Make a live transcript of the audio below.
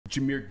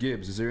Jahmyr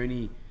Gibbs, is there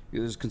any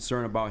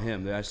concern about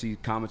him? I see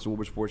comments on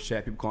Woodward Sports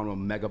Chat, people calling him a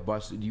mega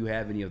bust. Do you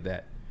have any of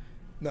that?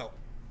 No.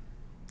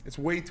 It's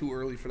way too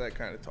early for that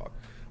kind of talk.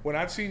 When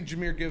I've seen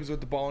Jahmyr Gibbs with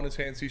the ball in his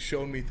hands, he's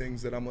shown me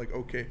things that I'm like,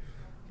 okay,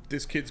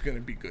 this kid's going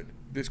to be good.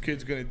 This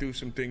kid's going to do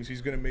some things.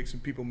 He's going to make some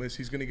people miss.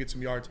 He's going to get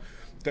some yards.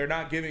 They're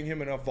not giving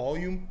him enough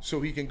volume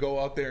so he can go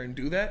out there and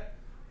do that.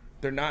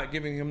 They're not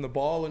giving him the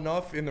ball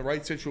enough in the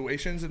right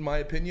situations, in my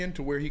opinion,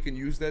 to where he can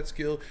use that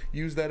skill,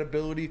 use that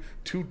ability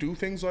to do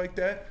things like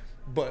that.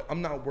 But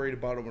I'm not worried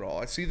about him at all.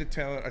 I see the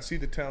talent. I see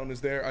the talent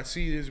is there. I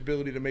see his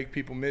ability to make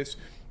people miss,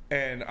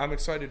 and I'm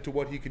excited to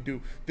what he can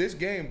do. This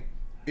game,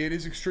 it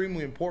is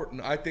extremely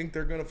important. I think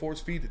they're going to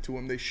force feed it to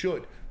him. They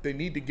should. They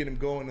need to get him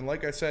going. And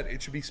like I said,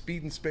 it should be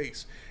speed and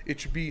space. It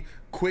should be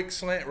quick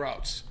slant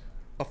routes.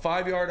 A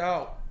 5-yard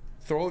out.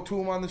 Throw it to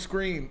him on the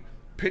screen.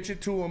 Pitch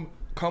it to him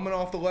coming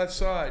off the left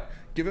side.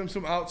 Give him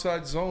some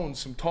outside zones,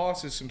 some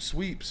tosses, some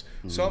sweeps,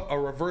 a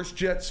reverse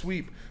jet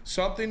sweep.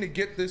 Something to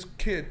get this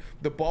kid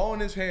the ball in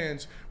his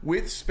hands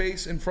with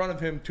space in front of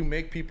him to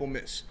make people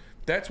miss.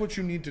 That's what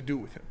you need to do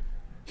with him.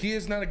 He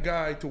is not a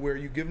guy to where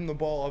you give him the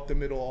ball up the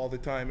middle all the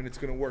time and it's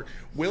going to work.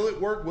 Will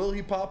it work? Will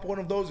he pop one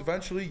of those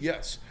eventually?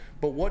 Yes.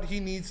 But what he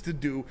needs to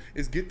do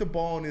is get the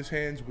ball in his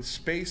hands with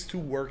space to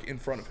work in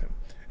front of him.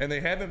 And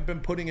they haven't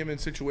been putting him in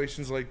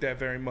situations like that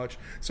very much.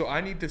 So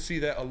I need to see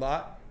that a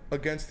lot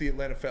against the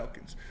Atlanta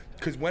Falcons.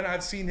 Because when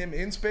I've seen him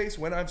in space,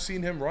 when I've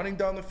seen him running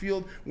down the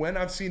field, when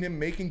I've seen him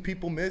making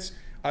people miss,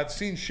 I've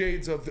seen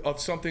shades of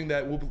something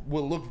that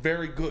will look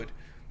very good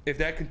if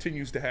that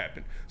continues to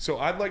happen. So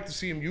I'd like to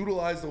see him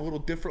utilized a little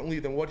differently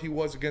than what he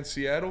was against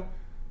Seattle,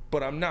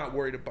 but I'm not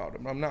worried about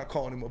him. I'm not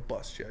calling him a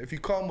bust yet. If you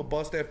call him a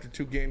bust after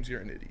 2 games, you're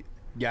an idiot.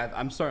 Yeah,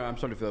 I'm starting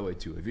to feel that way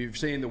too. If you're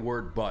saying the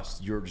word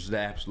bust, you're just an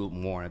absolute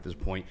moron at this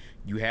point.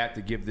 You have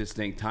to give this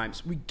thing time.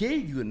 So we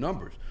gave you the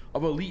numbers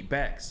of elite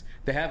backs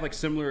that have like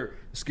similar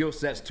skill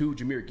sets to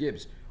Jahmyr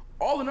Gibbs.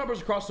 All the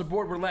numbers across the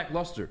board were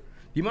lackluster.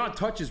 The amount of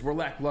touches were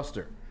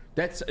lackluster.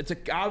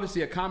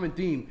 Obviously a common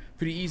theme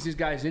for the easiest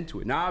guys into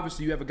it. Now,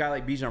 obviously, you have a guy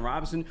like Bijan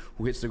Robinson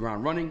who hits the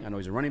ground running. I know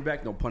he's a running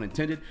back, no pun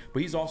intended,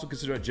 but he's also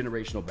considered a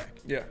generational back.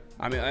 Yeah.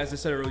 I mean, as I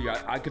said earlier,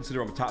 I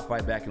consider him a top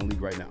 5 back in the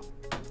league right now.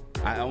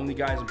 Only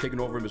guys I'm taking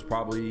over him is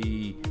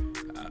probably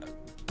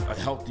a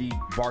healthy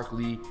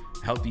Barkley,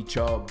 healthy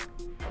Chubb,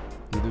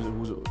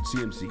 who's a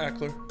CMC.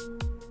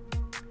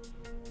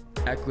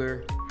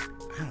 Eckler.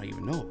 I don't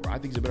even know, bro. I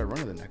think he's a better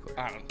runner than Eckler.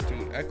 I don't know,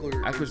 dude.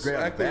 Eckler's great.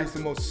 Eckler is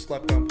the most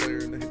slept on player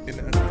in the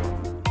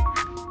NFL.